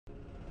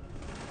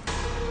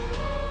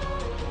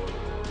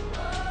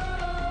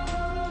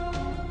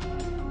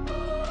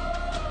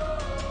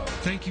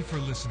Thank you for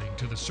listening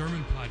to the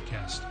sermon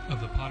podcast of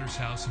the Potter's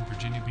House in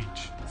Virginia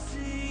Beach.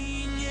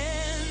 Singing,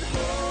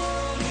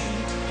 holy,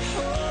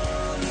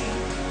 holy,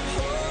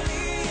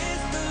 holy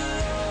is the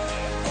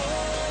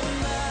Lord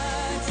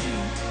Almighty.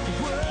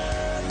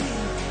 Worthy,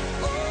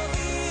 all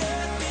the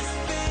earth is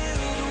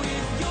filled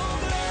with your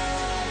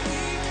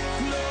glory,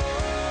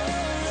 glory.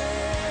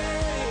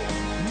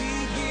 We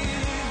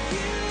give you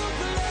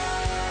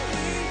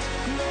glory,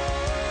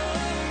 glory.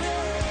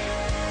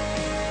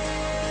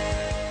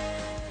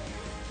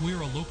 We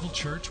are a local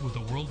church with a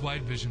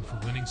worldwide vision for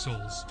winning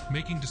souls,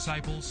 making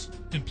disciples,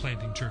 and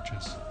planting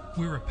churches.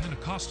 We're a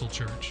Pentecostal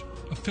church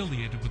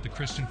affiliated with the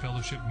Christian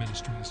Fellowship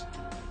Ministries.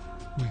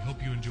 We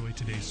hope you enjoy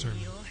today's sermon.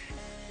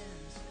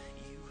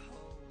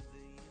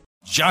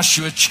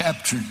 Joshua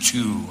chapter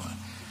 2.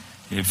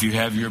 If you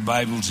have your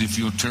Bibles, if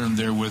you'll turn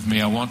there with me,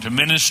 I want to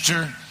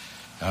minister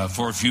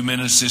for a few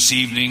minutes this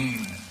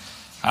evening.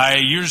 I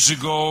years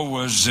ago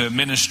was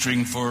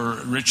ministering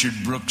for Richard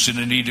Brooks and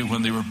Anita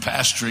when they were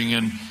pastoring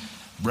in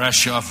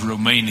Brașov,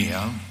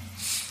 Romania.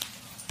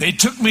 They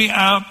took me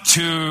out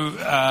to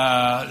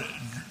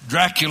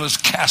Dracula's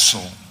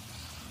castle.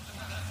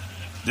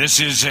 This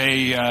is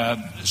a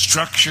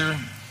structure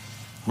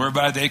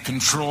whereby they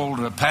controlled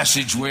a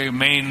passageway,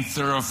 main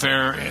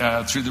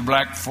thoroughfare through the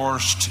Black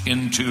Forest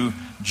into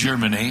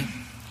Germany,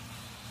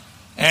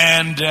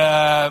 and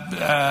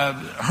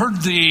heard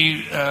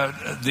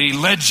the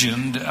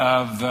legend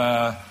of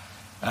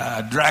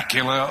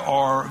Dracula,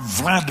 or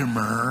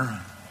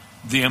Vladimir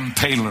the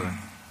Impaler.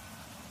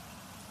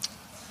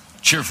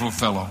 Cheerful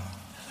fellow.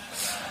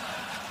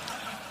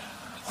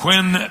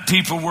 When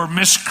people were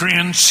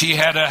miscreants, he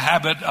had a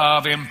habit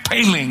of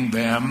impaling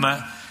them,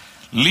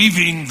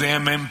 leaving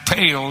them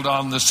impaled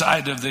on the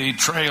side of the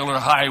trail or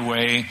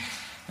highway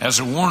as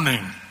a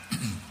warning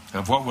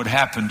of what would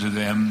happen to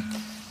them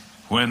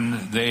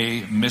when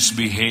they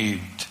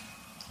misbehaved.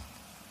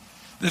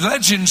 The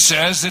legend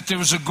says that there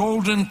was a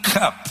golden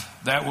cup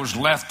that was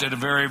left at a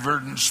very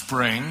verdant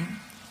spring,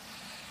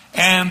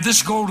 and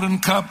this golden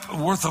cup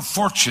worth a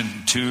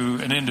fortune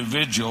to an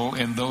individual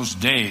in those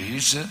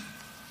days.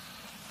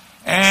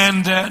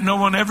 And no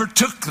one ever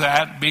took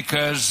that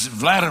because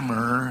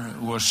Vladimir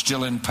was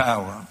still in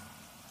power.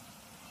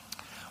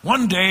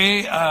 One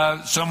day,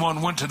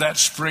 someone went to that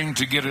spring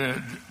to get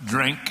a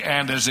drink,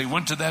 and as they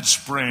went to that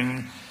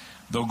spring,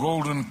 the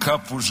golden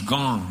cup was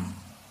gone.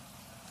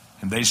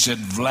 And they said,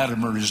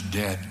 Vladimir is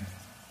dead.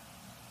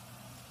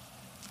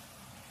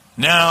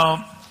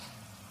 Now,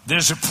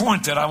 there's a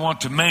point that I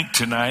want to make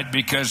tonight,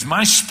 because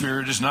my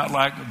spirit is not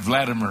like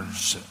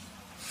Vladimir's.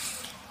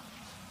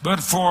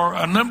 But for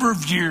a number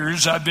of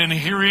years, I've been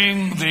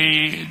hearing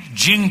the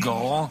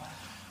jingle,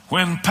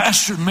 when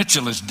Pastor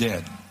Mitchell is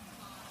dead.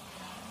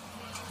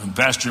 When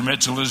Pastor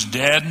Mitchell is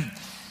dead,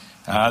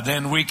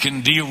 then we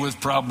can deal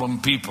with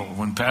problem people.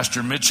 When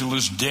Pastor Mitchell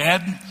is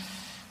dead,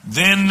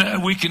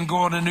 then we can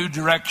go in a new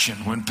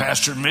direction. When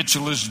Pastor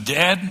Mitchell is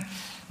dead,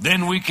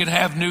 then we can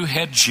have new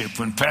headship.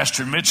 When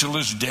Pastor Mitchell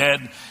is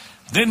dead,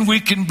 then we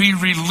can be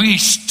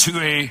released to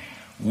a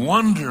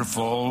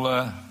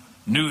wonderful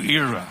new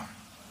era.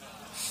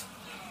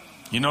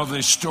 You know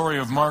the story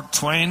of Mark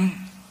Twain?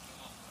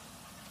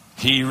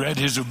 He read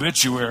his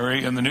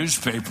obituary in the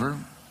newspaper,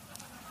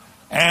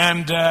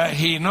 and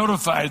he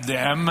notified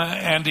them,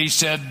 and he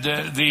said,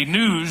 the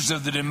news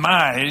of the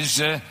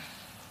demise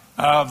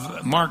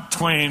of Mark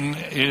Twain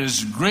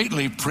is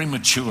greatly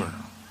premature.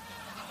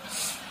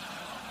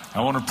 I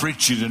want to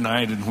preach you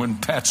tonight, and when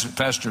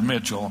Pastor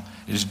Mitchell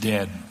is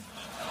dead.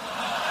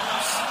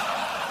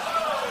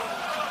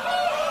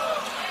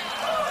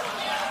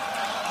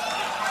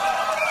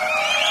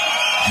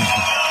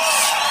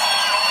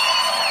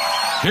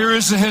 Here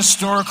is a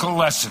historical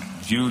lesson.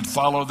 If you would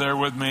follow there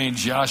with me,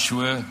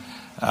 Judges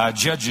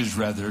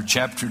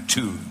chapter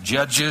 2.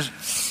 Judges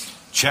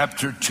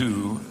chapter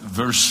 2,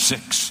 verse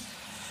 6.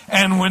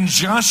 And when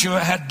Joshua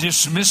had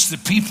dismissed the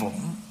people,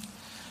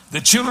 the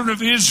children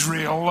of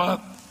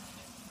Israel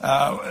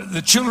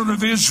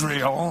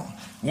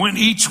went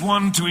each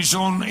one to his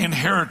own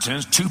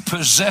inheritance to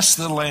possess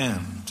the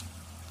land.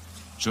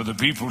 So the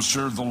people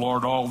served the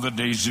Lord all the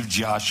days of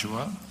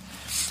Joshua,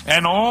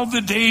 and all the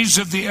days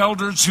of the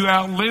elders who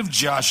outlived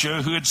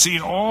Joshua, who had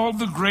seen all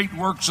the great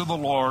works of the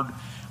Lord,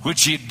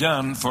 which he had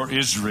done for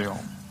Israel.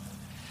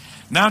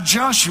 Now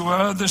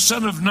Joshua, the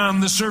son of Nun,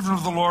 the servant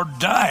of the Lord,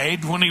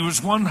 died when he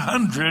was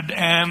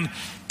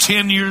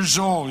 110 years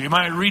old. You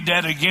might read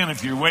that again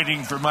if you're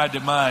waiting for my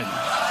demise.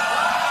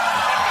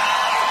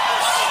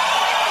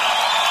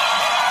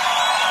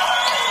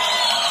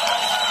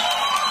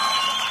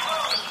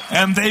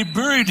 And they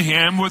buried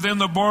him within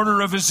the border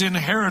of his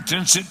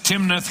inheritance at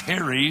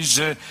Timnath-Heres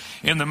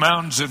in the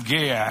mountains of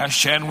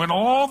Gaash. And when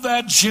all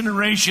that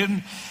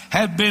generation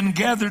had been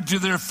gathered to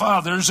their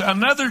fathers,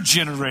 another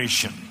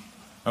generation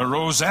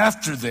arose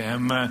after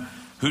them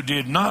who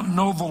did not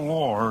know the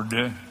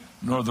Lord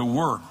nor the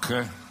work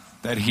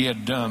that he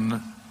had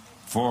done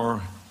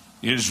for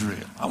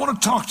Israel. I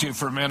want to talk to you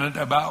for a minute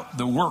about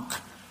the work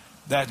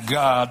that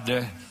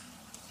God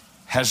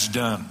has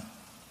done.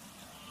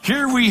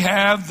 Here we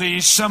have the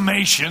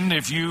summation.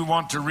 If you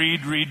want to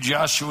read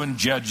Joshua and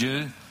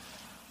Judges.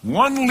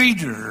 One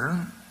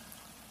leader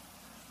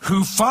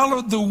who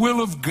followed the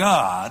will of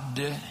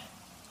God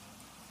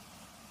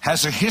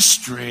has a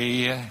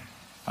history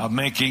of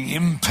making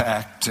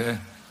impact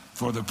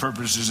for the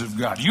purposes of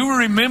God. You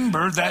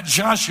remember that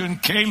Joshua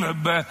and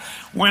Caleb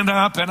went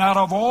up, and out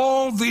of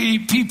all the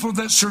people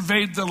that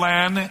surveyed the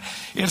land,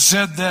 it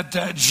said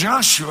that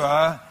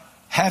Joshua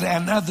had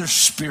another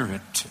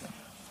spirit.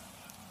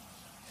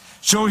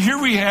 So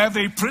here we have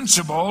a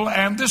principle,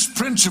 and this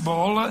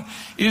principle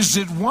is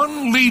that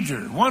one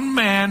leader, one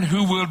man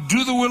who will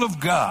do the will of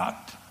God,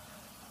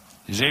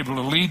 is able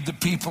to lead the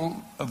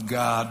people of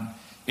God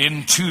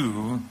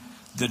into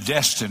the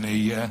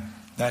destiny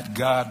that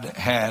God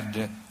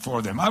had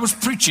for them. I was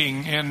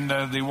preaching in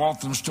the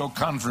Walthamstow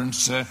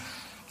Conference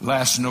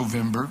last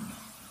November.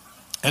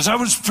 As I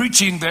was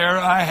preaching there,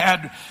 I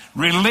had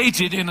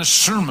related in a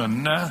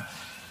sermon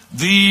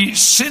the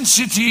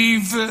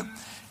sensitive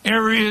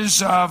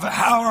areas of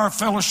how our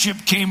fellowship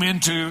came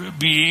into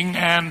being,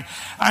 and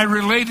I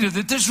related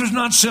that this was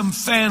not some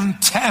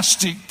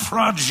fantastic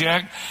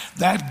project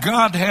that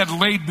God had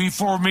laid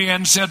before me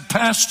and said,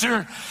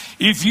 Pastor,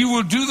 if you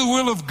will do the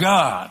will of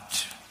God,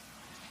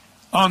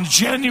 on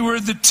January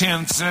the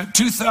 10th,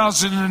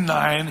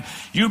 2009,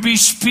 you'll be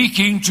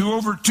speaking to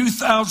over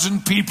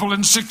 2,000 people in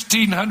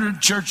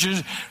 1,600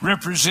 churches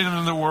represented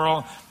in the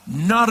world.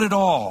 Not at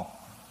all.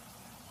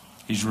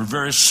 These were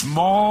very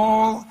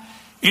small,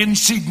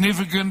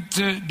 insignificant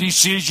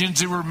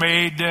decisions that were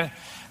made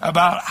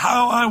about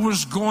how I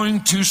was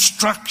going to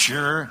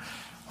structure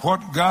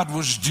what God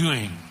was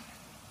doing.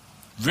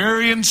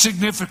 Very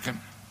insignificant.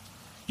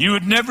 You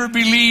would never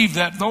believe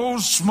that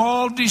those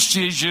small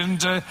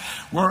decisions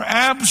were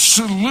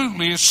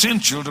absolutely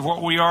essential to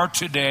what we are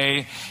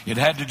today. It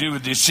had to do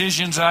with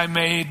decisions I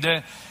made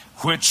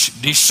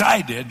which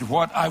decided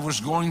what I was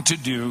going to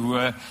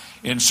do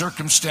in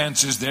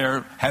circumstances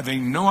there,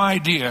 having no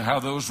idea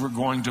how those were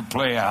going to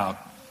play out.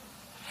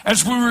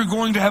 As we were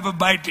going to have a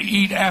bite to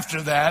eat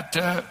after that,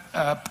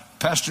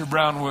 Pastor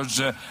Brown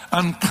was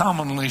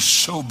uncommonly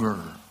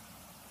sober.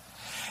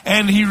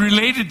 And he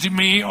related to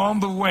me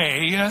on the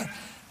way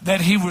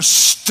that he was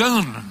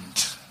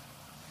stunned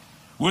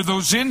with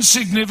those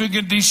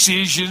insignificant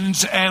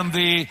decisions and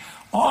the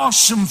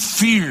awesome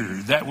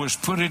fear that was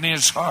put in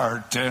his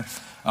heart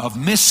of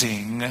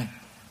missing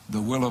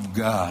the will of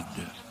God.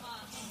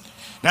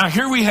 Now,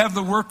 here we have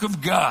the work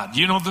of God.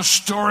 You know the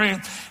story.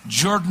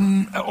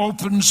 Jordan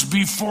opens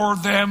before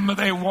them.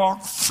 They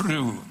walk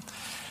through.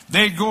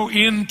 They go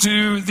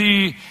into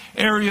the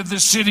area of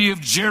the city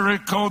of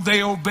Jericho.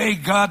 They obey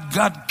God.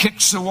 God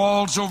kicks the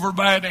walls over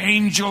by an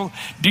angel,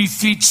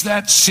 defeats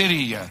that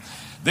city.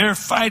 They're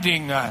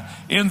fighting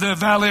in the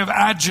valley of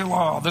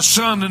Ajalon. The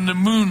sun and the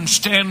moon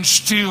stand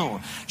still.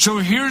 So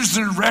here's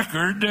the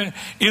record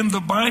in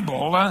the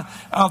Bible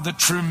of the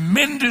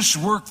tremendous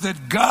work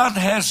that God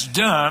has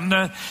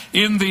done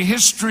in the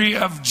history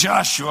of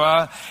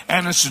Joshua.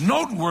 And it's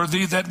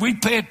noteworthy that we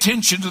pay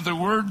attention to the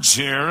words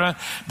here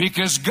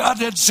because God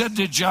had said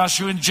to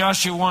Joshua in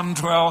Joshua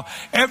 1:12,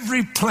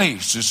 every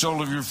place the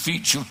sole of your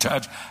feet shall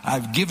touch,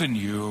 I've given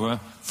you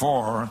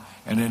for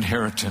an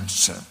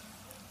inheritance.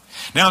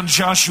 Now in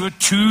Joshua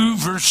 2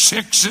 verse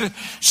 6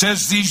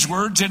 says these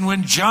words, and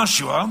when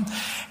Joshua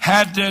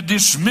had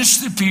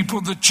dismissed the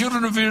people, the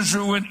children of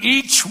Israel went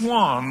each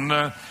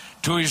one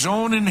to his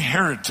own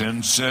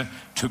inheritance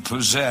to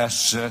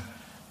possess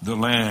the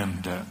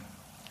land.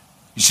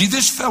 You see,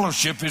 this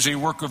fellowship is a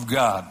work of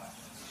God.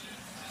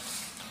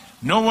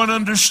 No one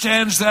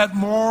understands that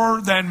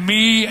more than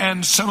me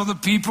and some of the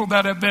people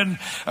that have been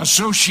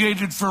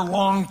associated for a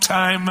long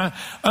time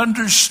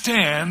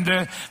understand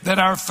that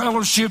our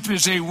fellowship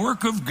is a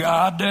work of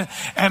God,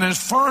 and as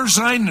far as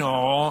I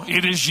know,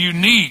 it is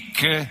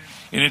unique in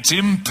its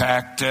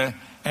impact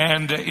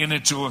and in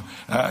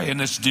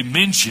its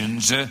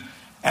dimensions.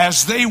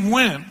 As they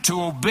went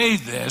to obey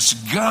this,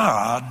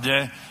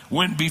 God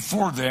went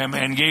before them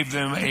and gave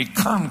them a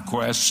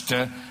conquest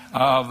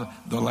of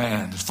the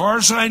land. As far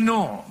as I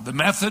know, the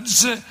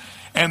methods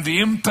and the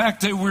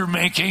impact that we're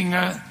making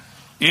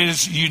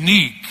is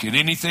unique in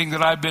anything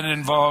that I've been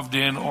involved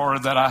in or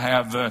that I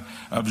have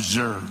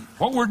observed.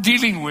 What we're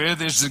dealing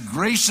with is the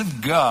grace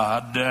of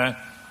God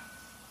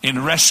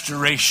in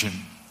restoration.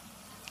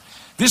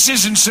 This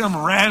isn't some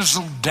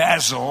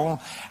razzle-dazzle,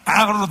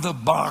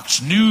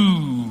 out-of-the-box,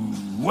 new,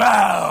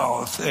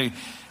 wow thing.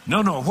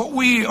 No. What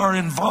we are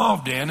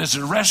involved in is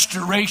a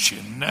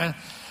restoration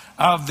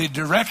of the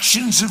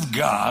directions of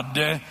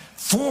God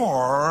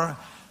for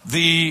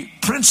the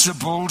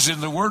principles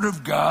in the Word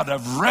of God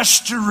of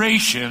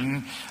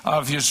restoration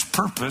of His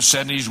purpose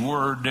and His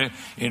Word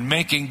in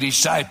making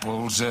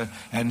disciples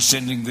and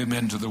sending them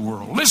into the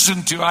world.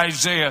 Listen to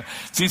Isaiah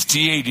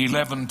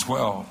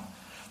 58:11-12.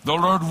 The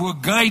Lord will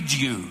guide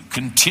you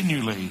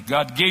continually.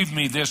 God gave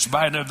me this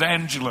by an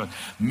evangelist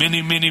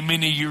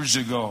many years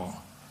ago.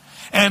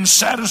 and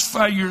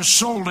satisfy your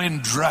soul in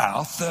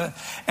drought,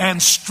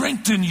 and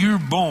strengthen your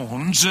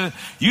bones.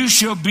 You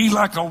shall be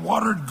like a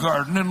watered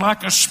garden and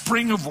like a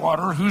spring of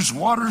water whose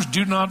waters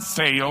do not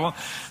fail.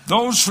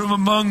 Those from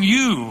among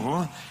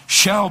you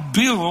shall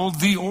build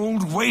the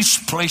old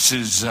waste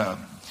places.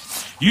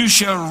 You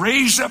shall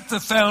raise up the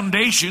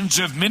foundations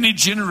of many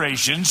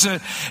generations,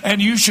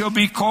 and you shall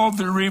be called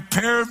the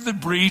repairer of the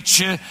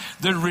breach,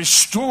 the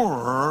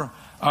restorer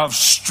of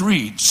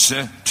streets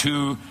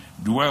to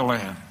dwell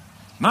in.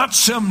 Not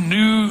some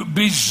new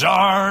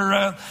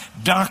bizarre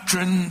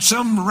doctrine,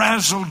 some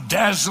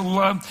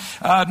razzle-dazzle,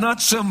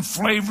 not some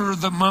flavor of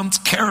the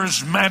month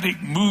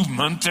charismatic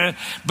movement,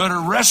 but a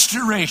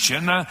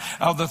restoration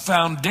of the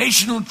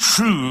foundational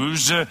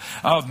truths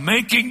of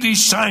making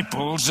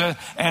disciples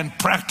and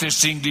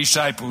practicing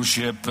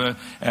discipleship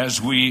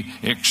as we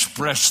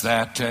express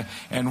that.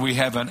 And we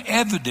have an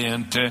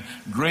evident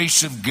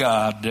grace of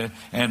God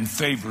and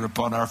favor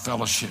upon our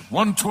fellowship.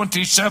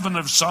 127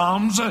 of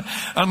Psalms,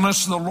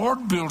 unless the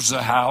Lord builds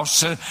the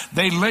house,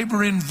 they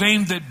labor in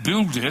vain that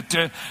build it.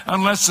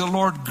 Unless the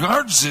Lord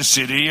guards the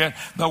city,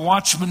 the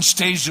watchman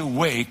stays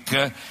awake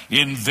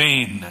in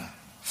vain.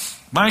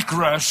 Mike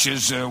Rush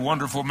is a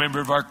wonderful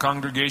member of our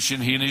congregation.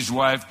 He and his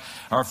wife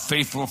are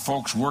faithful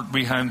folks, work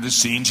behind the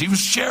scenes. He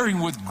was sharing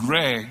with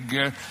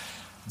Greg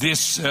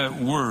this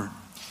word.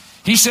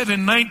 He said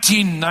in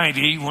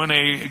 1990, when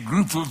a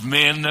group of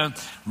men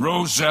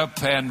rose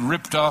up and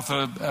ripped off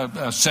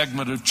a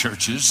segment of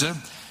churches,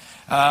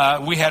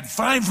 we had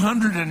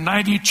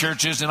 590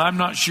 churches, and I'm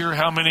not sure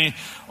how many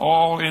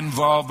all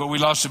involved, but we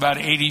lost about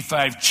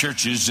 85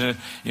 churches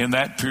in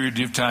that period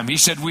of time. He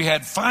said we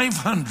had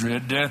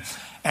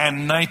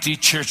 590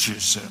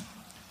 churches.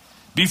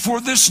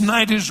 Before this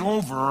night is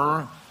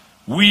over,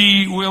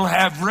 we will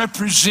have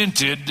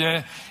represented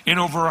in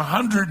over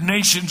 100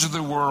 nations of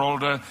the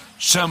world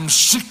some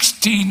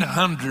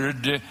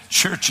 1,600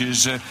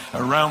 churches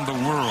around the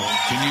world.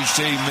 Can you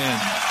say amen?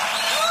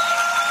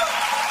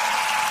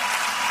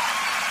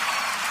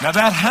 Now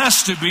that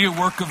has to be a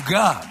work of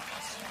God.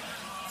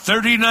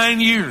 39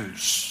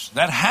 years.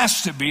 That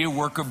has to be a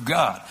work of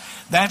God.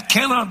 That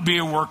cannot be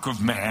a work of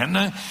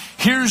man.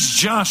 Here's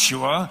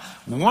Joshua.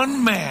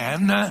 One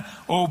man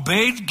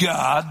obeyed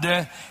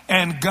God,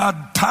 and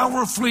God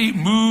powerfully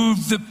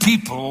moved the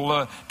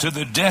people to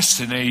the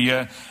destiny,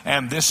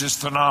 and this is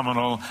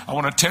phenomenal. I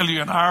want to tell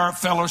you, in our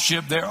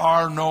fellowship, there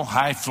are no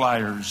high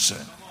flyers.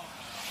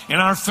 And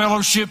our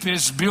fellowship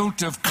is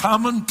built of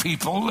common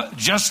people,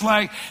 just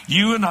like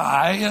you and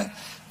I,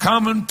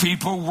 common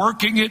people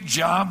working at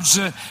jobs.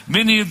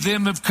 Many of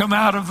them have come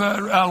out of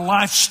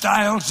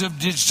lifestyles of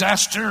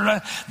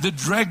disaster, the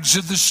dregs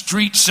of the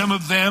street, some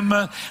of them,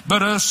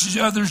 but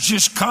others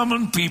just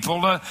common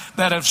people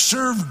that have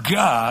served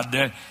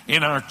God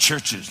in our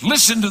churches.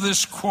 Listen to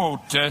this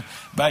quote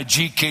by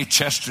G.K.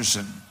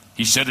 Chesterton.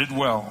 He said it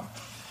well.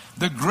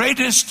 The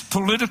greatest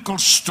political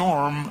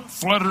storm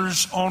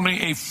flutters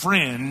only a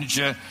fringe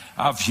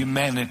of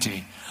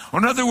humanity.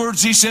 In other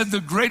words, he said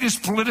the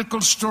greatest political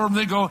storm,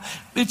 they go,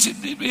 it's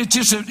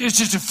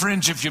just a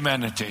fringe of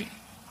humanity.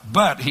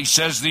 But he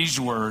says these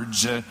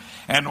words,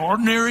 an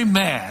ordinary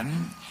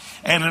man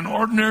and an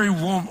ordinary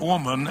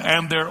woman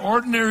and their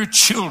ordinary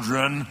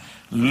children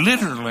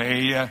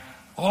literally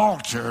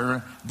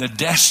alter the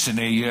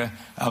destiny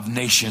of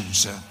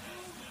nations.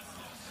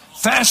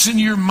 Fasten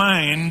your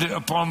mind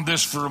upon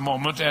this for a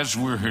moment as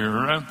we're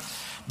here,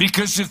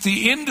 because at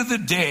the end of the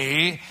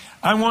day,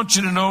 I want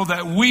you to know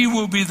that we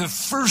will be the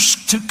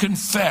first to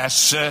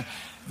confess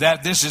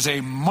that this is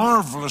a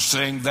marvelous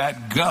thing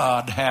that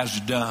God has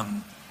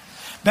done.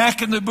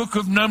 Back in the book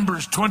of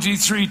Numbers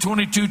 23,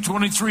 22,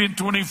 23, and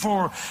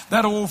 24,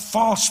 that old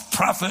false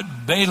prophet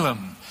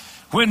Balaam,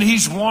 when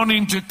he's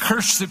wanting to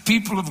curse the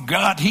people of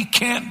God, he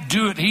can't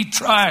do it.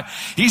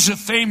 He's a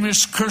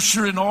famous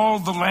curser in all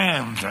the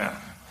land.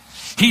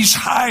 He's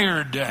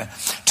hired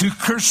to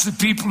curse the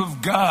people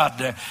of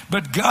God,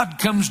 but God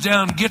comes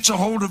down, gets a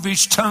hold of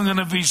his tongue and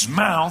of his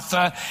mouth,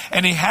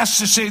 and he has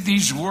to say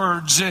these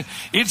words,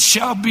 it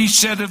shall be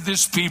said of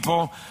this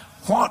people,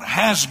 what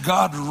has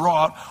God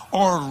wrought,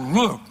 or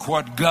look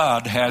what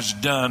God has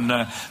done.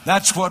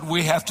 That's what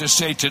we have to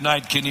say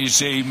tonight. Can you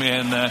say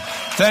amen?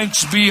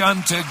 Thanks be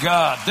unto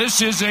God.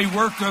 This is a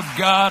work of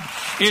God.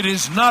 It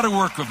is not a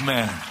work of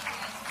man.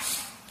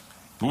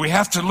 But we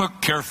have to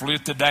look carefully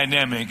at the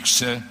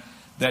dynamics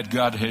that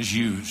God has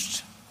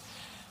used.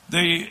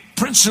 The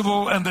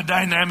principle and the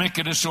dynamic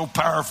that is so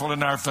powerful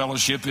in our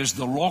fellowship is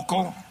the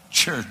local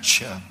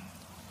church.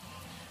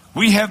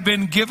 We have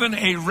been given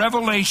a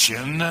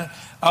revelation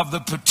of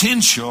the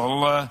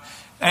potential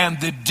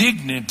and the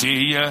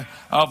dignity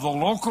of the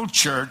local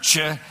church,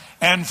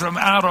 and from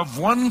out of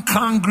one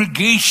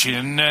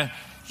congregation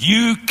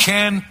you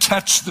can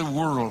touch the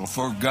world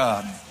for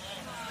God.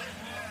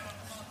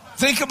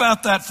 Think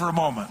about that for a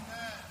moment.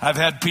 I've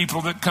had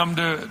people that come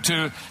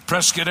to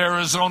Prescott,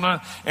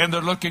 Arizona, and they're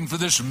looking for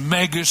this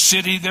mega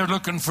city. They're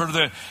looking for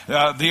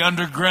the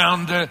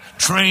underground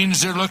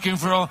trains. They're looking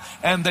for all,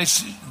 and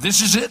this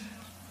is it.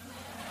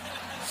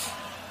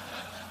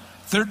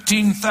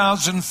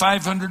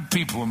 13,500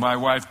 people when my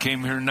wife came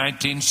here in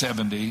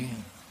 1970.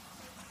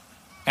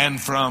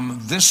 And from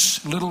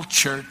this little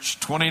church,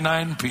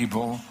 29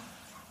 people,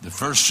 the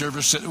first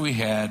service that we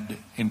had,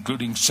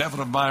 including 7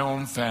 of my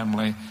own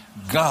family,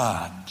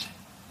 God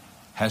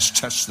has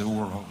touched the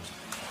world.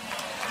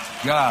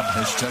 God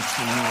has touched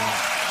the world.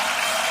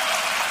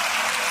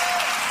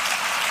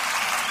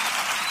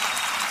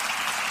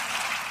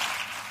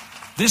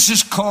 This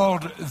is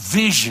called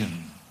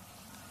vision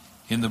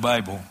in the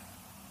Bible.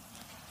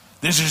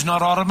 This is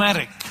not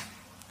automatic.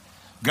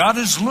 God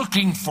is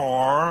looking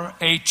for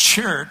a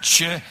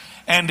church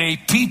and a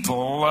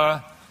people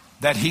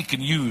that He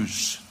can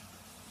use.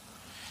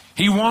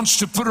 He wants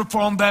to put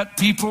upon that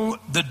people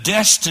the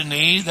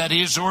destiny that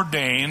He has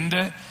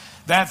ordained,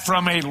 that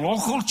from a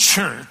local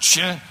church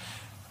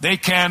they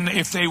can,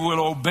 if they will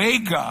obey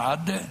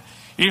God,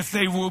 if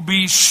they will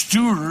be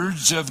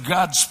stewards of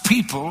God's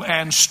people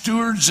and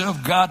stewards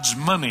of God's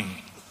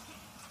money,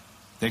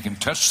 they can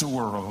touch the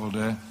world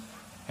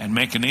and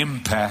make an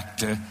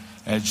impact,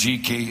 as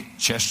G.K.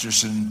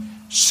 Chesterton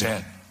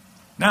said.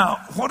 Now,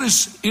 what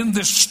is in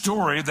this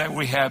story that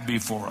we have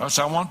before us?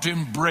 I want to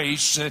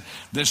embrace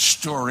this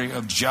story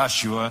of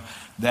Joshua,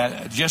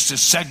 that just a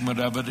segment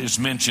of it is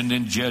mentioned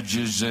in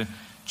Judges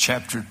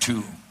chapter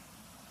 2.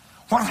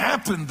 What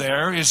happened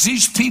there is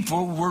these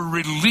people were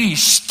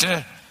released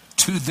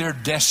to their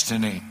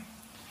destiny.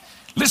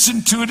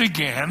 Listen to it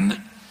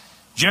again.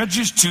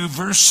 Judges 2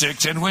 verse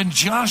 6. And when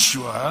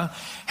Joshua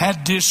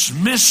had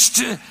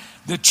dismissed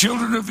the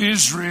children of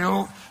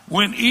Israel,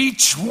 went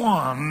each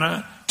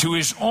one to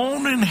his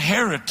own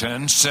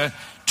inheritance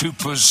to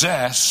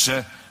possess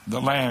the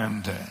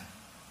land.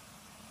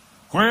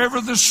 Wherever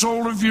the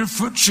sole of your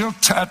foot shall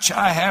touch,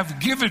 I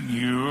have given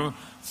you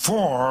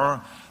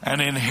for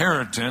an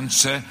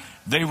inheritance.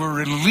 They were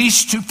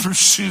released to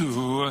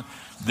pursue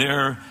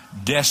their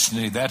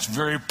destiny. That's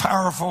very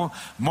powerful.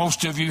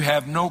 Most of you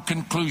have no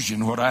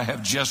conclusion what I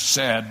have just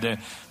said.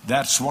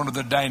 That's one of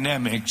the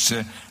dynamics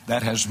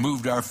that has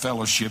moved our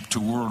fellowship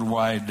to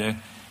worldwide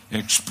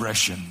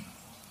expression.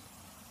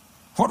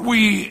 What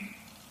we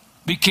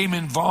became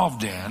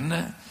involved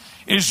in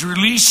is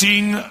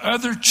releasing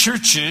other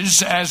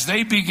churches as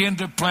they begin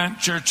to plant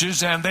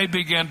churches and they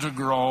begin to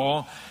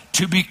grow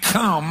to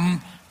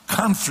become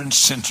conference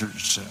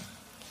centers.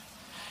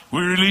 We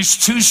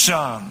released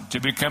Tucson to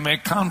become a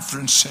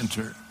conference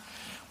center.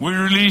 We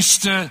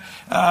released El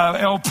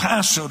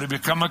Paso to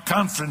become a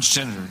conference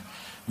center.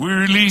 We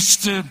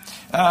released San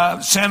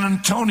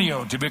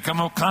Antonio to become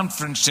a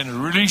conference center.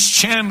 Released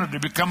Chandler to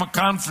become a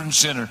conference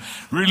center.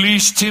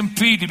 Released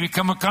Tempe to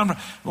become a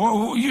conference.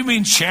 Oh, you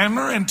mean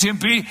Chandler and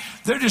Tempe?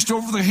 They're just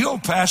over the hill,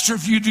 Pastor.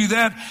 If you do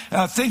that,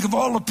 think of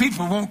all the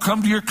people who won't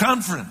come to your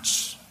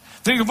conference.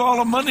 Think of all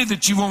the money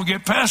that you won't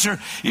get, Pastor.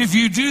 If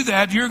you do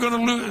that, you're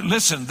going to lose.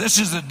 Listen, this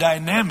is the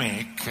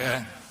dynamic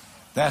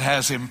that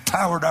has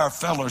empowered our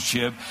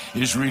fellowship,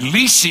 is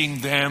releasing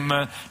them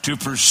to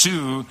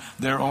pursue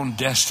their own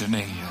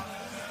destiny.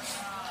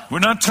 We're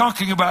not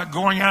talking about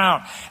going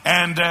out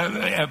and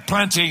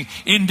planting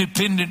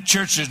independent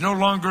churches, no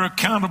longer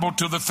accountable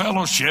to the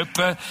fellowship,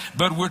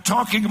 but we're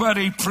talking about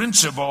a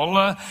principle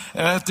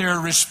that they're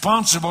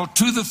responsible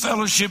to the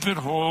fellowship at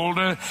hold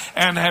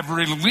and have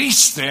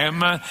released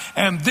them.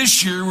 And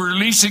this year we're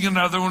releasing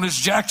another one.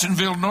 It's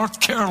Jacksonville, North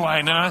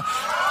Carolina,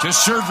 to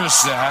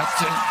service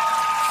that.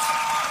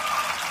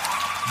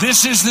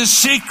 This is the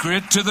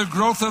secret to the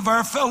growth of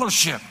our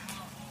fellowship.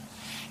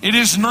 It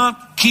is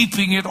not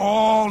keeping it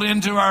all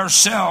into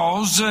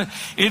ourselves.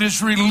 It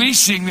is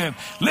releasing them.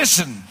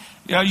 Listen,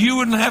 you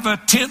wouldn't have a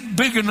tent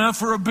big enough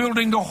for a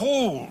building to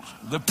hold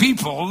the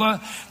people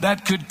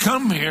that could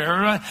come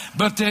here,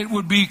 but they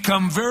would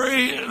become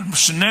very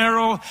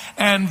narrow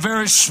and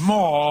very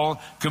small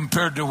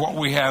compared to what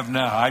we have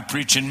now. I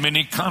preach in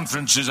many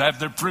conferences. I have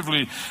the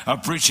privilege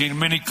of preaching in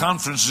many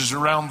conferences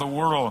around the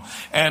world,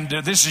 and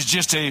this is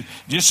just a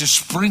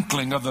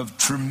sprinkling of the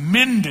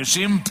tremendous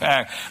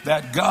impact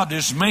that God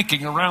is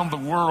making around the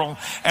world,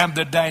 and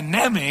the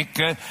dynamic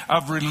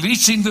of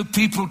releasing the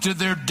people to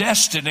their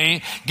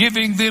destiny,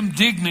 giving them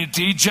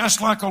dignity,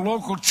 just like a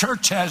local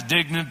church has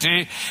dignity.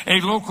 A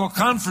local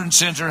conference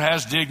center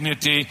has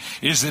dignity,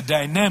 is the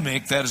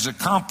dynamic that has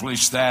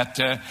accomplished that,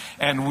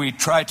 and we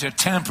try to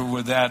tamper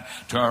with that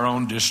to our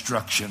own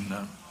destruction.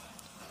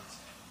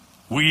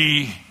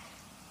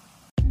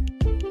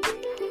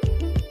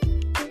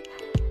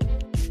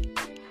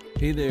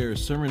 Hey there,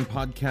 Sermon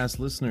Podcast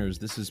listeners.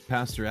 This is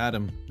Pastor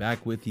Adam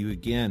back with you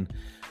again.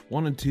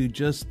 Wanted to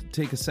just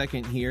take a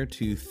second here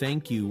to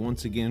thank you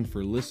once again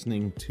for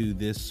listening to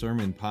this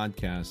sermon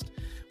podcast.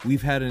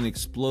 We've had an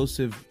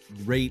explosive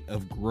rate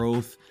of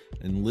growth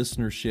and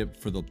listenership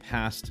for the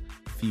past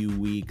few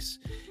weeks,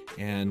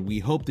 and we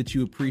hope that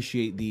you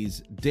appreciate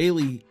these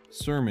daily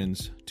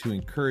sermons to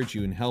encourage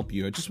you and help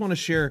you. I just want to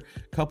share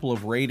a couple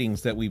of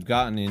ratings that we've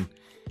gotten in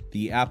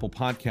the Apple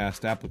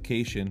Podcast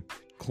application.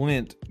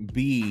 Clint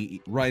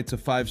B. writes a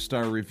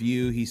 5-star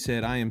review. He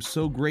said, "I am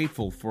so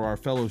grateful for our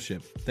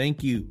fellowship.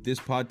 Thank you. This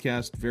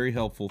podcast, very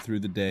helpful through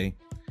the day."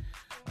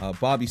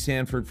 Bobby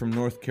Sanford from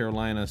North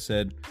Carolina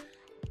said,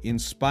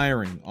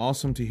 inspiring,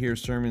 awesome to hear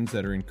sermons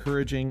that are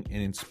encouraging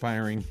and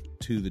inspiring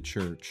to the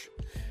church.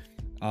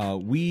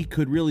 We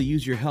could really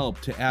use your help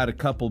to add a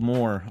couple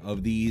more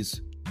of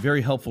these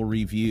very helpful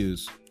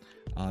reviews.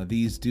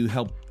 These do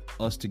help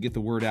us to get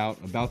the word out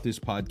about this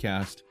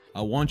podcast.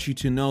 I want you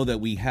to know that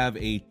we have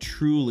a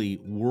truly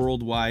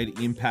worldwide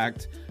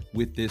impact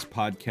with this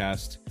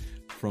podcast,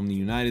 from the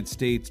United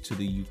States to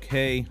the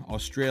UK,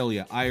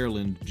 Australia,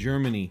 Ireland,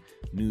 Germany,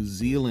 New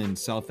Zealand,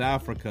 South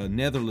Africa,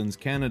 Netherlands,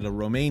 Canada,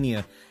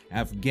 Romania,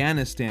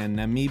 Afghanistan,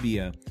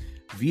 Namibia,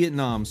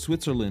 Vietnam,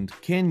 Switzerland,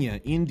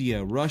 Kenya,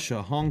 India,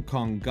 Russia, Hong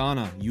Kong,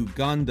 Ghana,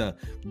 Uganda,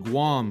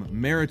 Guam,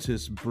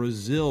 Mauritius,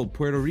 Brazil,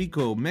 Puerto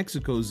Rico,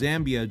 Mexico,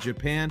 Zambia,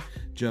 Japan,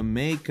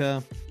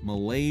 Jamaica,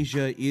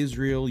 Malaysia,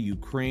 Israel,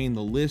 Ukraine.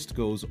 The list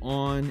goes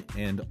on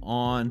and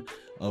on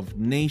of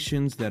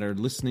nations that are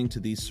listening to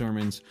these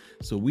sermons.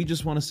 So we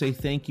just want to say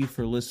thank you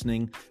for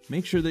listening.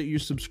 Make sure that you're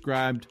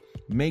subscribed.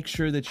 Make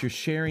sure that you're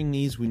sharing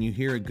these when you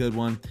hear a good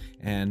one.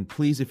 And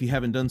please, if you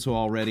haven't done so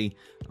already,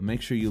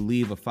 make sure you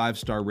leave a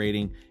 5-star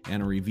rating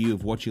and a review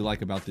of what you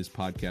like about this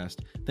podcast.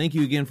 Thank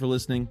you again for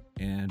listening,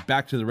 and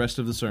back to the rest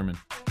of the sermon.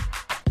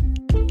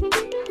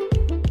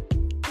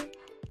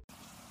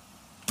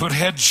 Put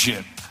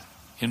headship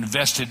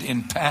invested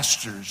in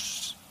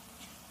pastors.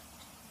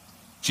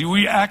 See,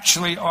 we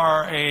actually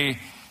are a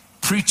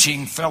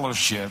preaching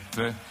fellowship,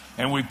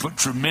 and we put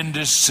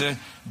tremendous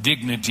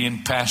dignity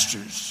in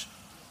pastors.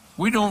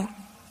 We don't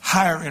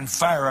hire and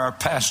fire our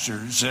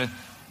pastors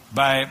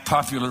by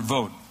popular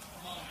vote.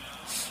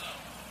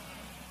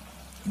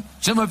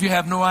 Some of you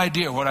have no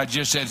idea what I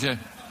just said.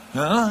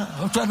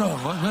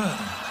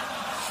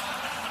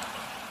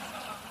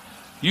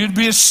 You'd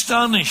be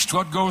astonished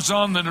what goes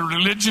on in the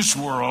religious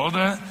world.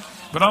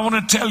 But I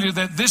want to tell you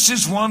that this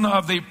is one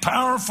of the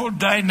powerful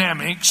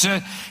dynamics,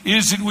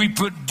 is that we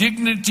put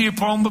dignity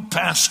upon the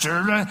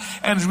pastor, and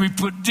as we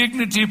put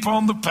dignity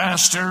upon the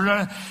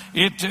pastor,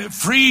 it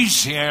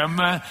frees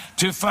him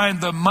to find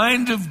the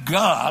mind of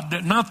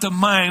God, not the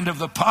mind of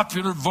the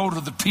popular vote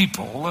of the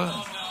people.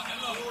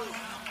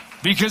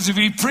 Because if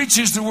he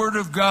preaches the word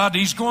of God,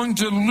 he's going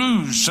to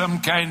lose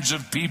some kinds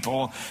of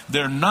people.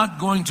 They're not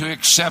going to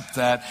accept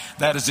that.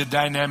 That is a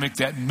dynamic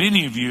that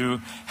many of you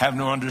have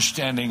no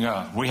understanding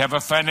of. We have a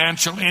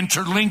financial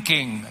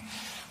interlinking.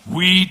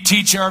 We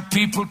teach our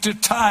people to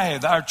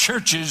tithe. Our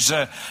churches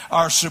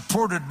are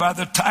supported by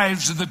the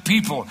tithes of the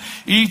people.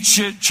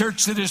 Each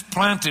church that is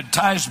planted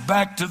tithes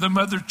back to the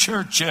mother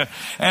church.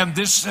 And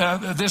this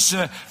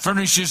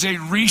furnishes a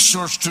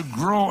resource to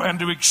grow and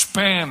to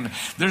expand.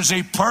 There's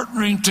a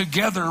partnering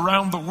together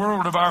around the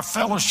world of our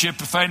fellowship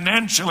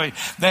financially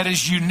that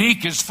is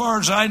unique, as far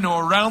as I know,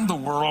 around the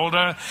world.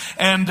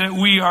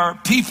 And we are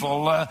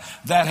people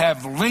that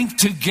have linked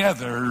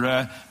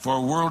together for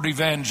world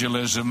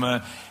evangelism.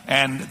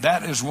 And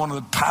that is one of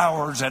the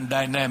powers and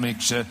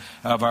dynamics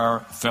of our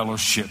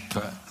fellowship.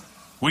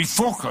 We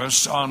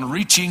focus on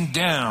reaching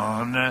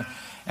down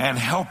and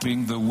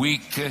helping the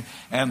weak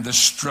and the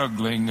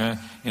struggling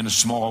in a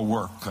small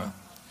work.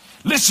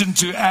 Listen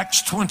to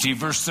Acts 20,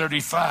 verse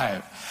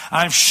 35.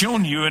 I've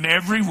shown you in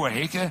every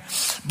way,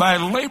 by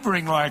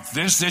laboring like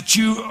this, that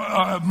you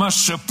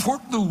must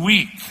support the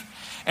weak.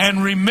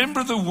 And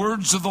remember the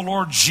words of the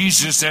Lord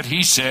Jesus that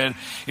he said,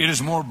 it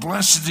is more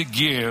blessed to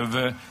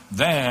give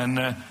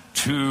than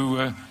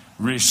to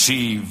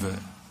receive.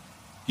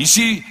 You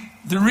see,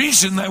 the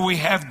reason that we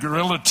have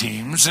guerrilla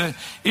teams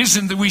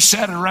isn't that we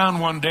sat around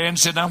one day and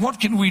said, now what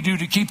can we do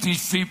to keep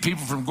these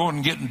people from going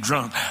and getting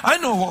drunk? I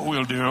know what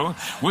we'll do.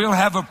 We'll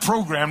have a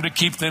program to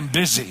keep them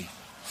busy.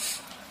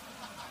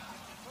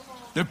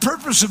 The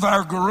purpose of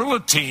our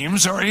guerrilla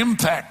teams are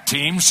impact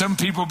teams. Some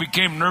people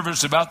became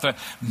nervous about the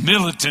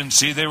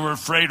militancy. They were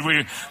afraid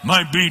we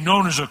might be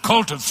known as a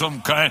cult of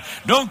some kind.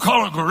 Don't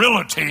call it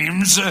guerrilla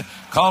teams.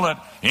 Call it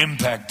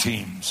impact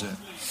teams.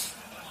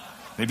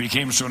 They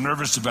became so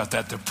nervous about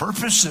that. The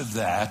purpose of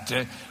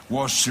that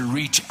was to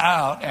reach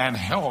out and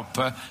help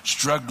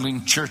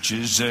struggling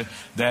churches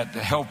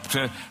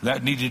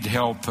that needed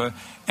help.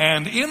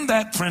 And in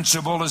that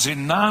principle is a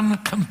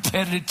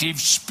non-competitive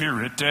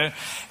spirit.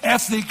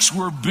 Ethics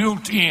were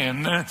built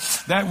in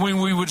that when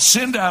we would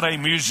send out a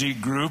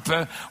music group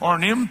or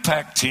an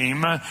impact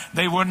team,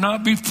 they would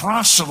not be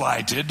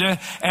proselyted.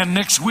 And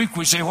next week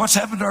we say, what's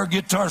happened to our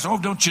guitars? Oh,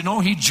 don't you know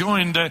he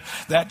joined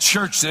that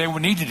church? They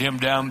needed him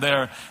down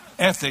there.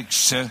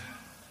 Ethics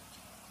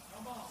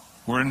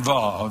were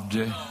involved,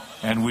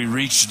 and we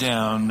reached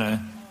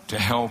down to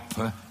help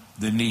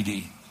the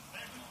needy.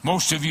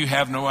 Most of you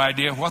have no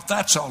idea what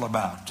that's all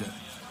about.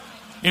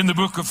 In the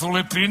book of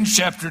Philippians,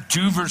 chapter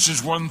 2,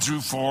 verses 1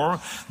 through 4,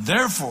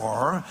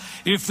 therefore,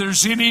 if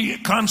there's any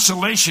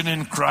consolation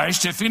in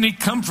Christ, if any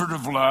comfort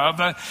of love,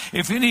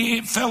 if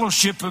any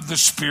fellowship of the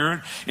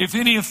Spirit, if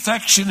any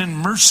affection and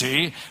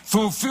mercy,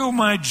 fulfill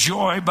my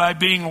joy by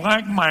being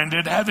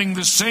like-minded, having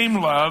the same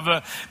love,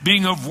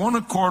 being of one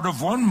accord,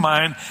 of one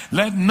mind.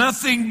 Let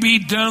nothing be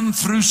done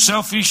through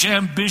selfish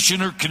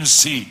ambition or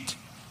conceit.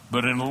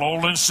 but in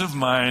lowliness of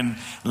mind,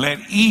 let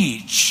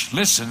each,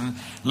 listen,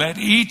 let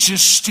each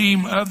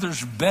esteem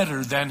others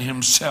better than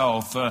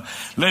himself.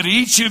 Let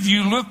each of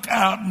you look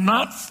out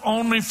not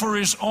only for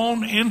his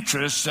own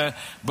interests,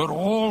 but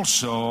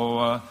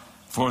also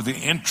for the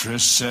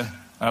interests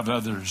of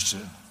others.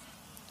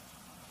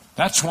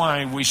 That's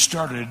why we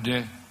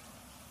started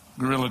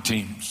Guerrilla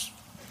Teams,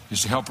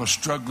 is to help a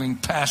struggling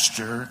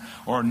pastor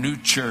or new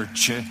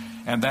church,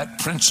 and that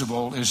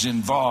principle is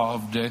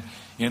involved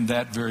in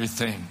that very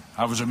thing.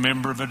 I was a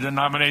member of a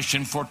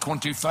denomination for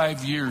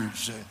 25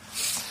 years.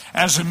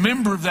 As a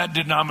member of that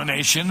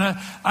denomination,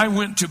 I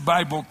went to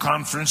Bible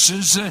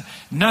conferences.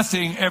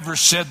 Nothing ever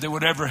said that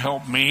would ever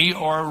help me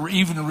or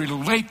even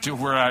relate to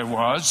where I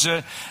was.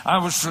 I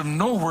was from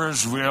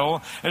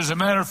Nowheresville. As a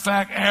matter of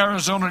fact,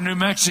 Arizona, New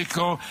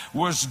Mexico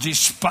was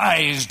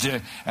despised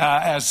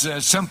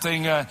as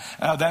something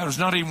that was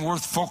not even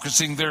worth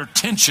focusing their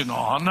attention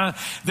on.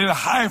 The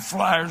high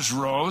flyers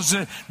rose.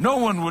 No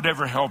one would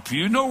ever help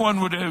you. No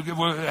one would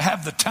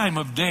have the time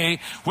of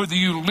day, whether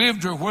you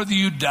lived or whether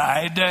you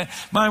died.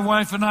 My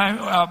wife and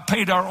I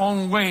paid our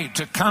own way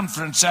to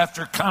conference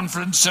after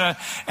conference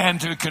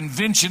and to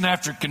convention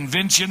after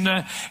convention,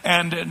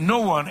 and no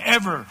one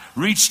ever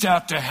reached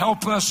out to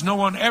help us. No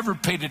one ever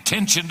paid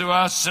attention to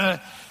us,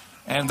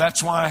 and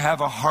that's why I have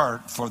a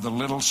heart for the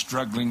little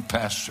struggling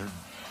pastor.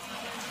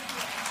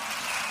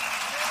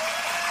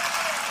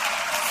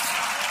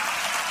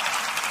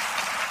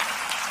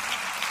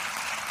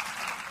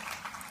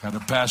 Had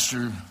a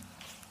pastor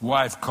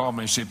wife call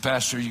me and say,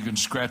 "Pastor, you can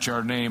scratch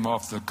our name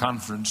off the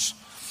conference.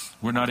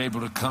 We're not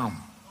able to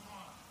come."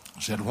 I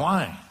said,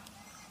 "Why?"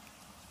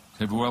 I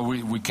said, "Well,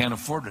 we can't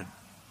afford it."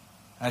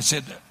 I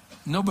said,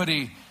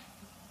 "Nobody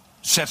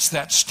sets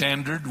that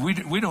standard.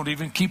 We don't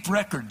even keep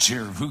records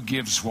here of who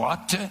gives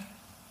what.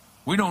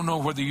 We don't know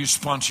whether you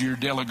sponsor your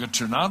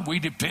delegates or not. We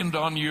depend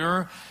on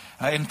your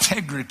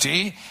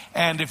integrity.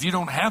 And if you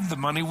don't have the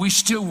money, we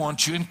still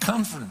want you in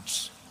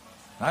conference."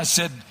 I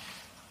said,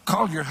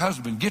 "Call your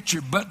husband, get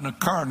your butt in a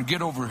car and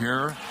get over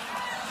here.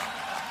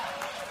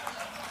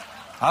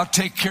 I'll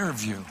take care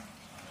of you."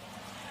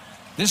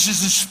 This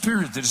is the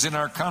spirit that is in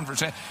our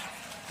conference.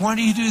 "Why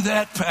do you do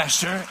that,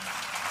 Pastor?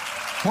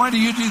 Why do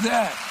you do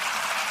that?"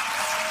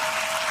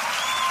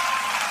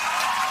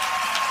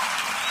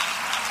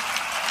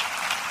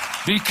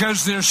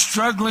 Because they're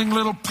struggling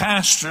little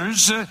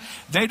pastors.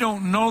 They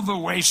don't know the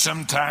way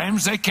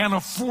sometimes. They can't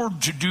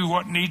afford to do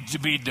what needs to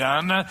be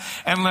done.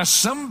 Unless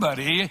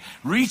somebody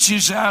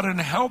reaches out and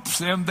helps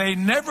them, they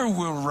never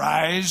will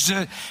rise.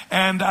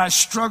 And I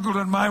struggled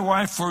with my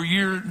wife for a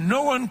year.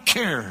 No one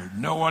cared.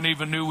 No one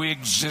even knew we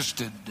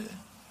existed.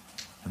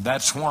 And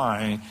that's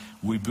why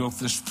we built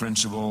this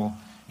principle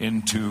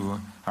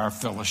into our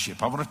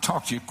fellowship. I want to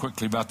talk to you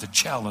quickly about the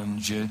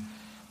challenge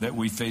that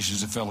we face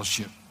as a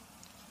fellowship.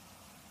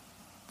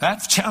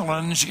 That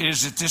challenge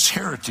is that this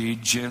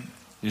heritage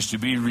is to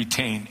be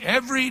retained.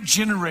 Every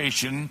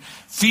generation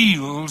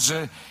feels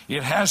it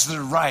has the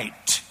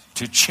right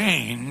to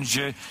change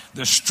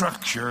the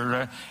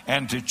structure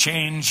and to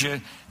change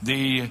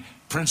the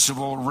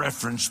principal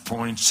reference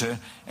points,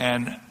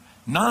 and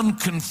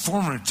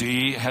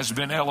nonconformity has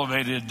been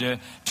elevated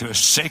to a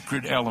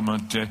sacred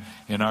element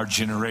in our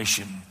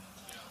generation.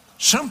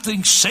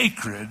 Something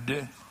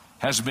sacred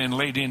has been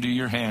laid into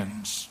your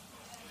hands.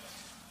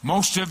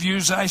 Most of you,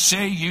 as I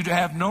say, you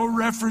have no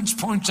reference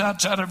points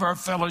outside of our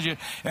fellowship.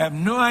 You have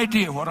no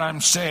idea what I'm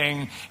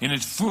saying in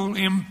its full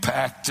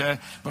impact.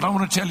 But I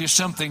want to tell you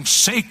something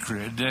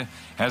sacred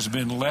has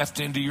been left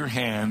into your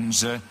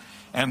hands.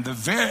 And the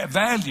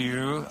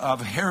value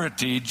of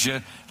heritage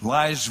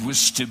lies with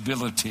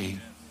stability.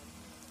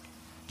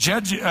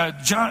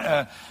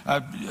 Jeremiah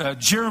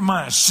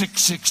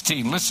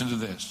 6:16. Listen to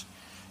this.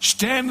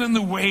 "Stand in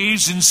the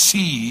ways and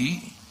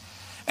see,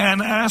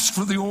 and ask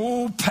for the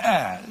old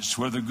paths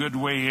where the good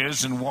way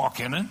is, and walk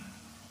in it.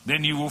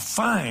 Then you will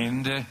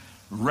find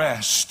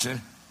rest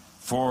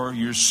for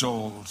your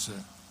souls."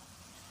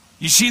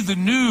 You see, the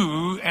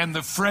new and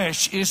the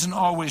fresh isn't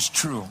always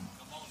true.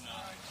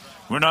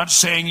 We're not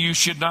saying you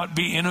should not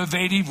be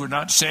innovative. We're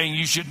not saying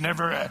you should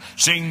never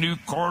sing new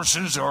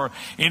courses or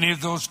any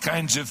of those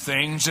kinds of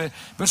things.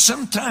 But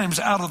sometimes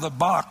out of the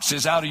box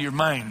is out of your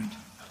mind.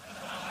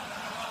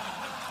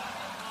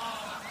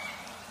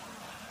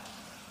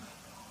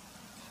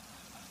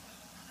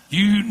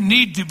 You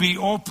need to be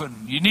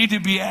open. You need to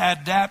be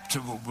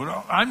adaptable.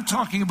 But I'm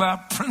talking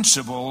about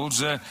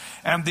principles,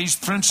 and these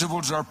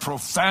principles are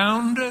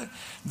profound.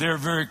 They're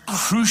very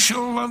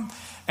crucial.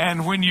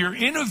 And when you're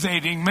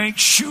innovating, make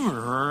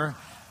sure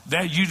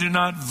that you do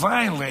not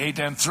violate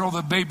and throw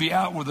the baby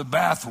out with the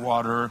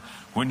bathwater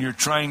when you're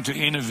trying to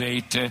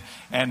innovate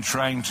and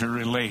trying to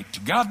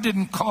relate. God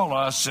didn't call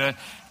us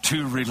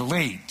to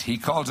relate. He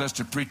calls us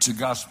to preach the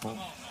gospel.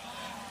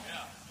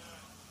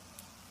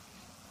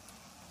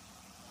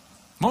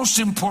 Most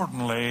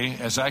importantly,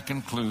 as I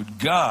conclude,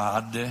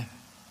 God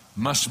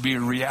must be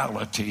a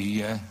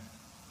reality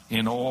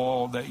in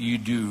all that you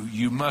do.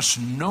 You must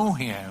know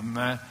Him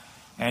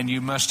and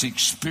you must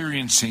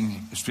experience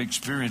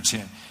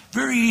Him.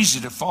 Very easy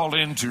to fall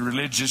into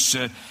religious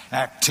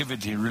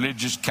activity,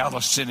 religious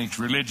calisthenics,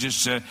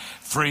 religious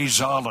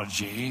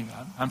phraseology.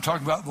 I'm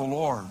talking about the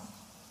Lord.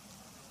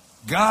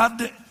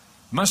 God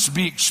must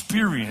be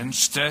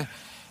experienced.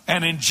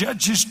 And in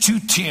Judges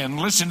 2:10,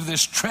 listen to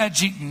this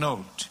tragic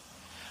note.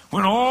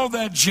 When all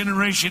that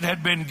generation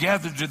had been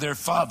gathered to their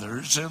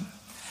fathers,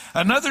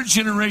 another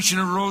generation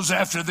arose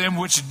after them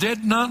which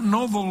did not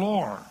know the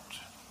Lord,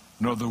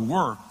 nor the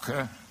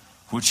work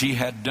which He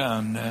had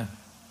done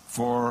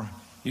for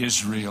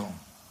Israel.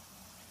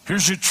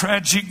 Here's a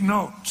tragic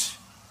note.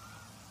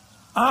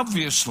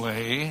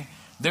 Obviously,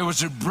 there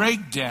was a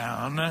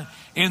breakdown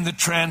in the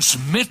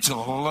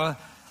transmittal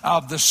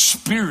of the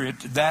spirit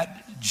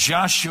that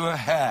Joshua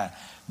had.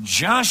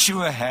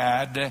 Joshua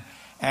had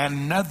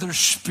another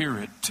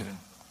spirit.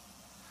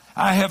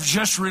 I have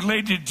just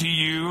related to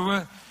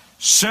you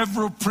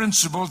several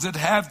principles that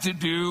have to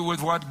do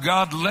with what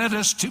God led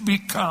us to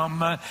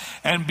become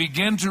and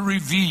begin to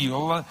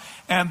reveal,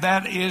 and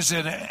that is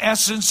an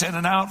essence and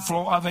an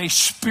outflow of a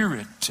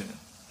spirit.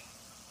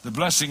 The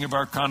blessing of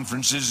our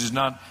conferences is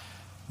not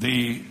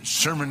the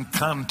sermon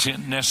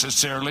content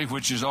necessarily,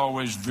 which is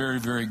always very,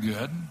 very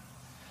good.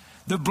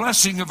 The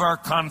blessing of our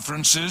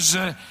conferences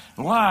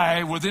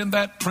lie within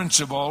that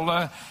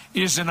principle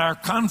is in our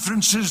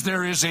conferences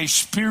there is a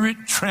spirit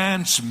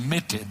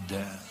transmitted.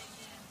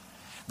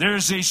 There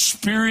is a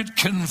spirit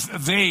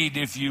conveyed,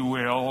 if you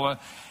will,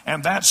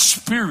 and that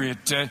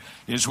spirit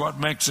is what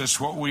makes us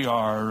what we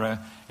are,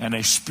 and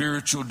a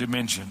spiritual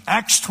dimension.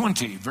 Acts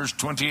 20, verse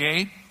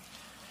 28,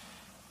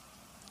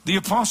 the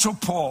Apostle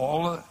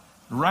Paul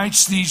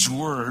writes these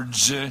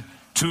words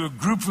to a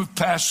group of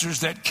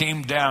pastors that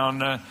came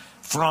down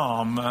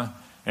from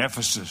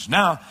Ephesus.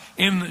 Now,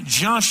 in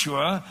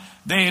Joshua,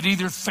 they had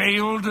either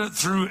failed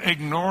through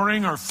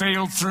ignoring or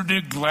failed through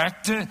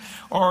neglect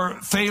or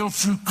failed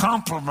through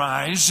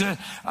compromise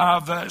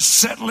of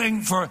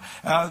settling for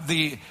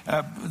the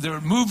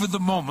move of the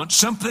moment,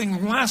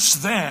 something less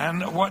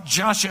than what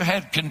Joshua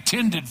had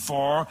contended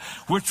for,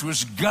 which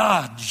was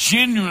God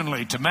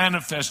genuinely to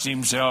manifest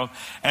Himself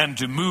and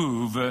to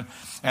move,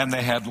 and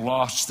they had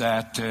lost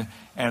that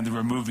and they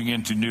were moving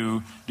into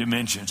new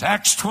dimensions.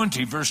 Acts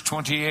 20, verse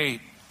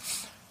 28.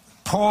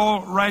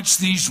 Paul writes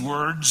these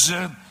words.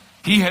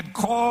 He had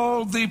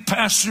called the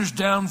pastors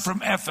down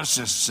from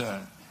Ephesus.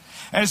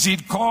 As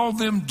he'd called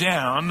them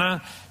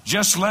down,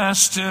 just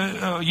last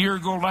year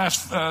ago,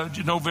 last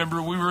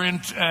November, we were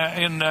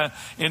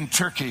in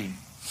Turkey.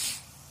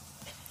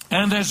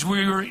 And as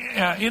we were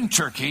in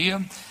Turkey,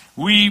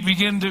 we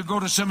began to go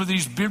to some of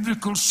these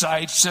biblical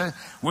sites.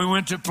 We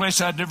went to a place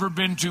I'd never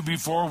been to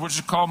before, which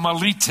is called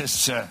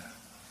Miletus.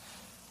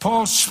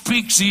 Paul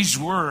speaks these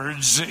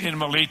words in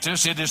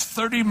Miletus. It is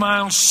 30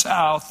 miles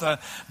south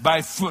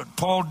by foot.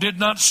 Paul did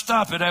not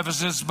stop at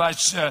Ephesus by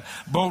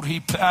boat.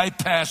 He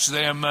bypassed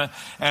them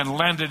and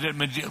landed at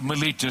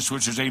Miletus,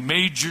 which is a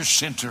major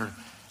center.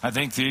 I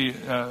think the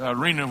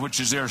arena, which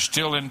is there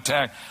still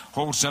intact,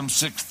 holds some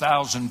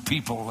 6,000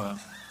 people.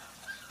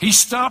 He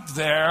stopped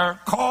there,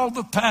 called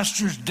the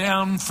pastors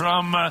down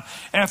from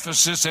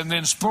Ephesus, and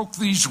then spoke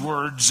these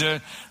words,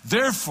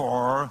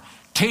 therefore,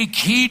 take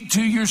heed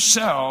to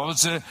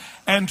yourselves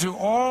and to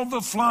all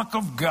the flock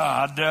of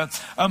God,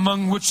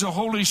 among which the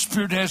Holy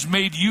Spirit has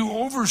made you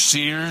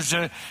overseers,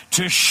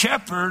 to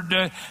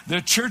shepherd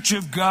the church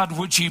of God,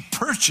 which He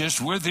purchased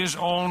with His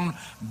own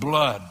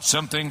blood.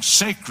 Something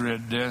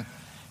sacred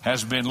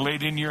has been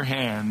laid in your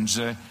hands,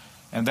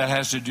 and that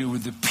has to do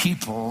with the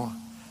people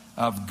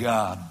of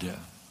God.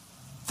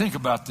 Think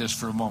about this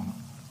for a moment.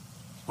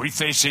 We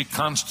face a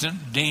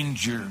constant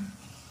danger.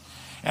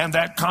 And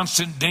that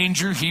constant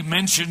danger he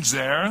mentions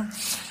there,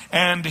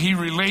 and he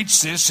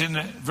relates this in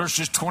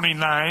verses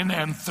 29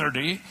 and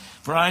 30.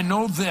 For I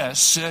know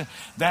this,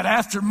 that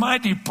after my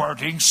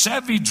departing,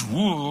 savage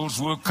wolves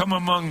will come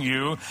among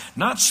you,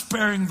 not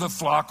sparing the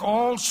flock.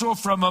 Also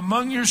from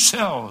among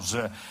yourselves,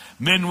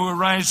 men will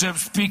rise up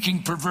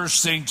speaking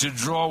perverse things to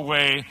draw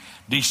away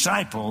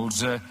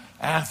disciples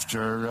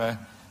after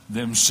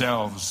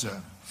themselves.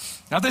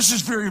 Now this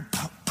is very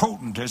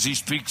potent as he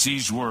speaks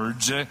these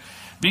words,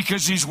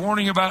 because he's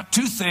warning about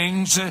two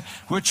things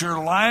which are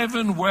alive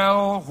and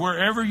well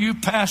wherever you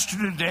pastor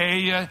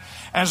today.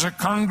 As a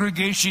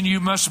congregation, you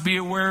must be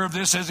aware of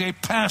this. As a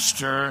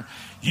pastor,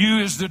 you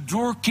as the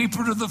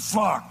doorkeeper to the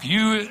flock,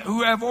 you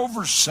who have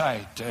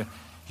oversight,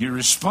 you're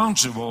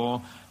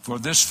responsible for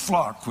this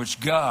flock which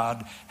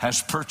God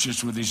has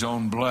purchased with His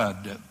own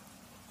blood.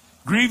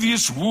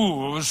 Grievous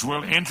wolves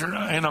will enter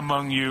in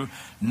among you,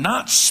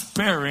 not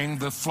sparing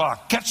the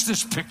flock. Catch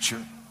this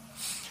picture.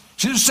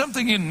 See, there's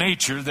something in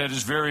nature that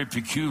is very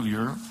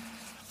peculiar,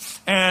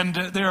 and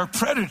there are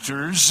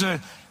predators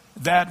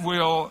that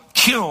will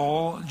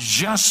kill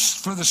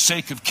just for the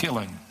sake of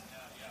killing.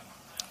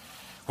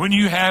 When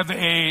you have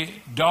a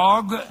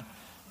dog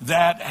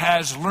that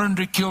has learned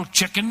to kill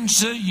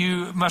chickens,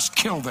 you must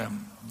kill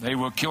them. They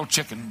will kill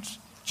chickens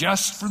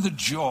just for the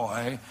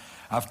joy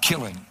of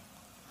killing.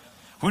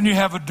 When you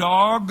have a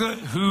dog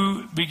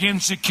who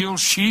begins to kill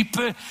sheep,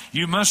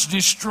 you must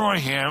destroy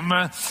him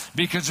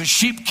because a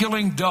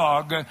sheep-killing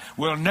dog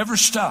will never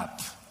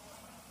stop.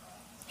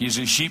 He's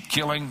a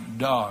sheep-killing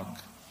dog.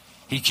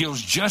 He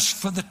kills just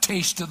for the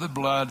taste of the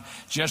blood,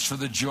 just for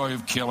the joy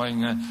of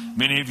killing.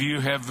 Many of you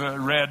have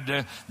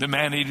read The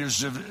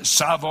Man-Eaters of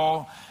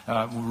Tsavo,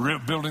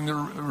 building the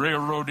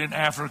railroad in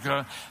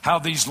Africa, how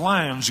these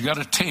lions got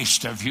a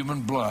taste of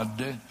human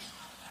blood.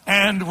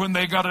 And when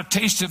they got a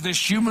taste of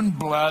this human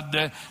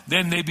blood,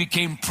 then they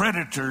became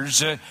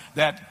predators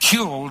that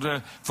killed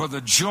for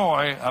the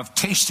joy of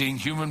tasting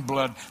human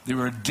blood. They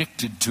were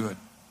addicted to it.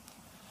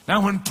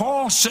 Now, when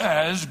Paul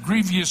says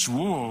grievous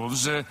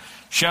wolves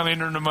shall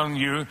enter among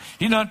you,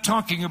 he's not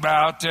talking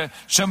about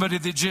somebody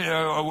that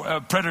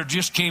a predator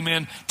just came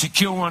in to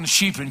kill one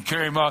sheep and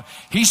carry him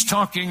off. He's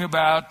talking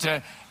about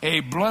a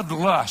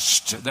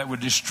bloodlust that would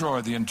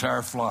destroy the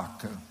entire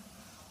flock.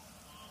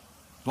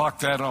 Lock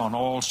that on.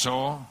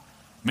 Also,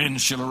 men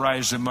shall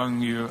arise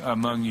among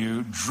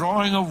you,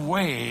 drawing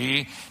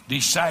away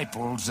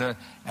disciples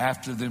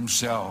after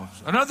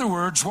themselves. In other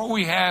words, what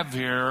we have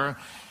here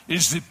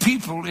is the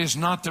people is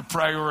not the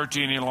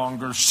priority any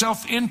longer.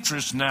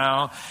 Self-interest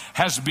now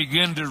has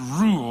begun to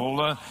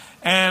rule,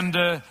 and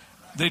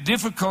the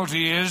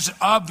difficulty is,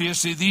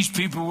 obviously, these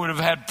people would have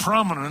had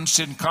prominence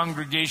in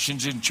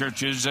congregations in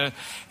churches,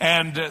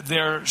 and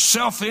their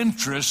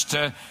self-interest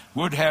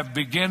would have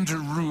begun to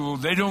rule.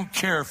 They don't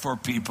care for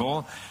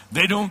people.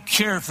 They don't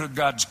care for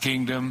God's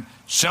kingdom.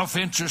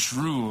 Self-interest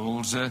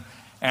rules,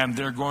 and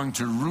they're going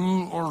to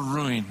rule or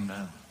ruin.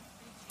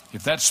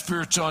 If that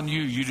spirit's on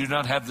you, you do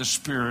not have the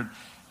spirit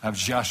of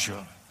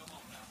Joshua.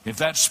 If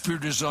that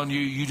spirit is on you,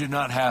 you do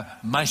not have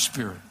my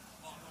spirit.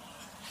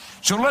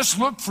 So let's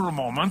look for a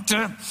moment,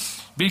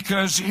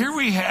 because here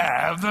we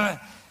have,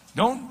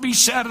 don't be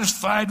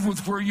satisfied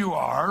with where you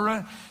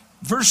are.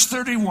 Verse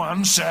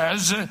 31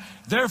 says,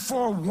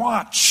 therefore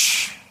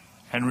watch,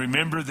 and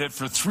remember that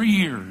for 3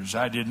 years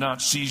I did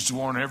not cease to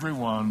warn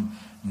everyone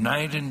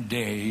night and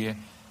day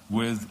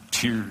with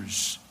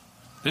tears.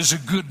 There's a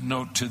good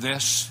note to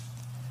this.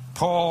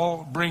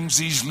 Paul brings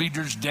these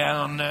leaders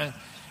down,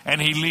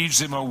 and he leaves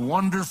them a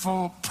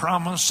wonderful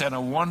promise and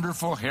a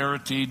wonderful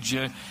heritage.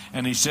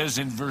 And he says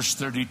in verse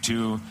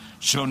 32,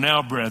 so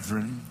now,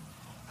 brethren,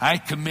 I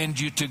commend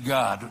you to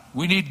God.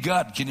 We need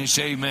God. Can you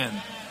say amen?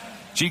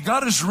 See,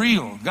 God is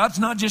real. God's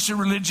not just a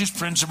religious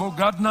principle.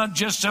 God's not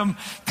just some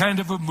kind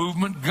of a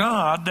movement.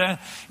 God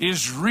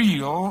is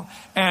real,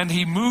 and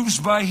He moves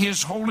by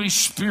His Holy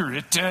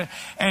Spirit,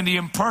 and He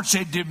imparts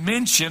a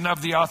dimension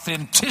of the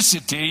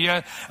authenticity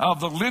of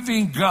the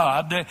living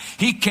God.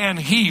 He can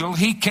heal.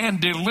 He can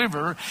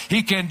deliver.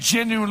 He can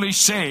genuinely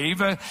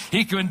save.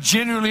 He can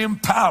genuinely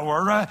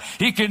empower.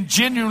 He can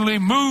genuinely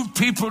move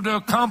people to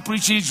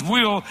accomplish His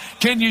will.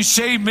 Can you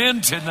say amen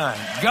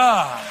tonight?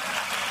 God.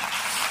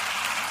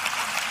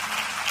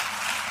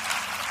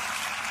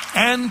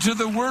 And to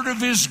the word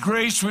of His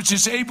grace, which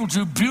is able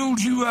to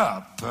build you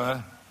up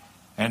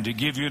and to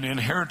give you an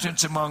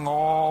inheritance among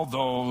all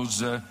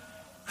those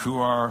who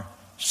are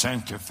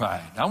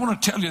sanctified. I want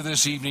to tell you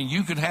this evening,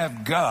 you can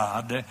have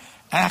God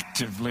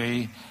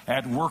actively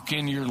at work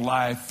in your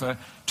life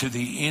to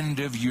the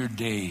end of your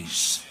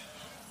days.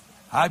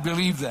 I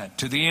believe that,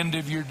 to the end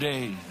of your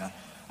days.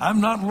 I'm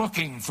not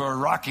looking for a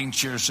rocking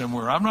chair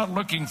somewhere. I'm not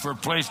looking for a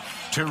place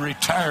to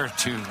retire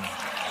to.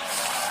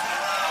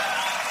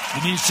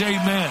 Can you say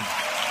amen?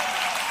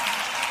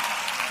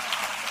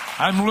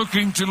 I'm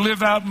looking to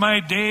live out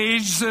my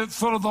days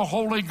full of the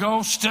Holy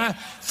Ghost,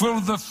 full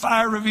of the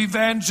fire of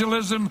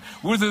evangelism,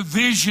 with a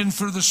vision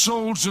for the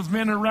souls of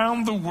men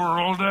around the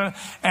world.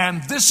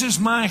 And this is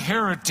my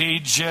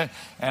heritage,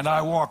 and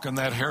I walk in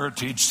that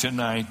heritage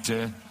tonight.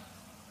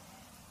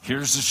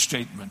 Here's the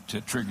statement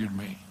that triggered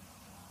me.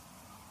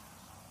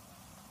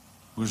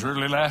 It was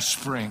early last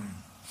spring.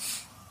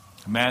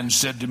 A man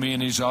said to me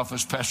in his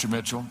office, Pastor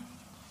Mitchell,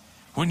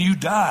 when you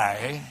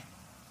die,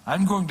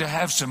 I'm going to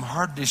have some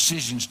hard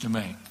decisions to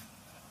make.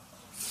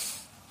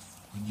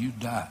 When you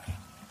die.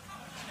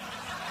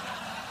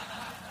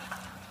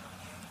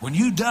 When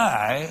you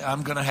die,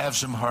 I'm going to have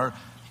some hard...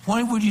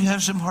 Why would you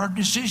have some hard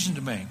decision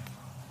to make?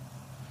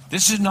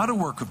 This is not a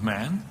work of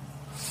man.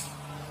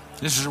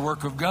 This is a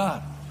work of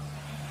God.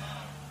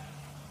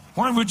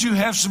 Why would you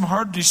have some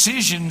hard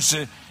decisions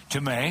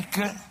to make?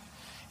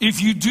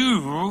 If you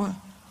do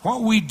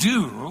what we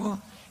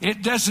do,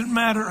 it doesn't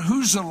matter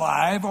who's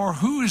alive or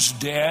who is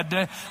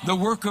dead. The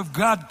work of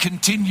God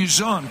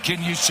continues on.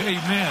 Can you say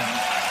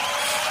amen?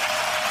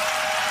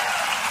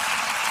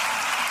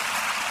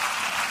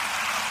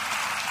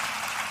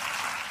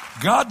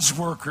 God's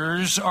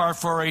workers are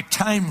for a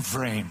time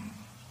frame,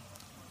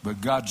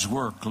 but God's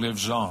work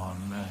lives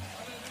on.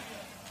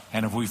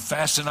 And if we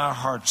fasten our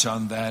hearts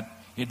on that,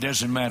 it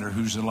doesn't matter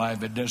who's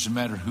alive. It doesn't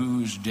matter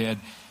who's dead.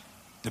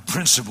 The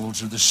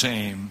principles are the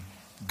same.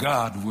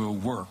 God will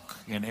work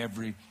in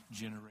every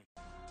generation.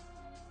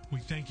 We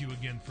thank you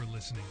again for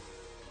listening.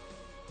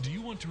 Do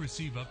you want to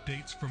receive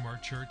updates from our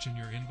church in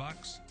your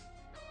inbox?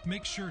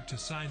 Make sure to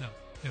sign up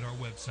at our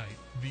website,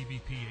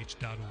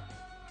 vbph.org.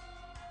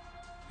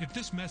 If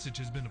this message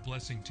has been a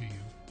blessing to you,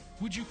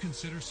 would you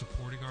consider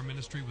supporting our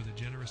ministry with a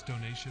generous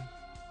donation?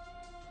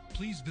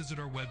 Please visit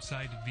our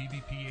website at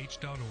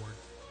vbph.org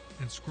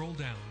and scroll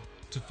down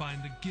to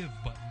find the Give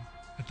button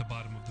at the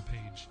bottom of the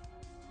page.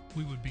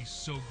 We would be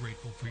so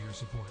grateful for your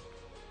support.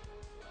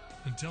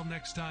 Until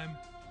next time,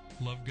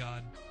 love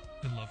God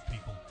and love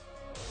people.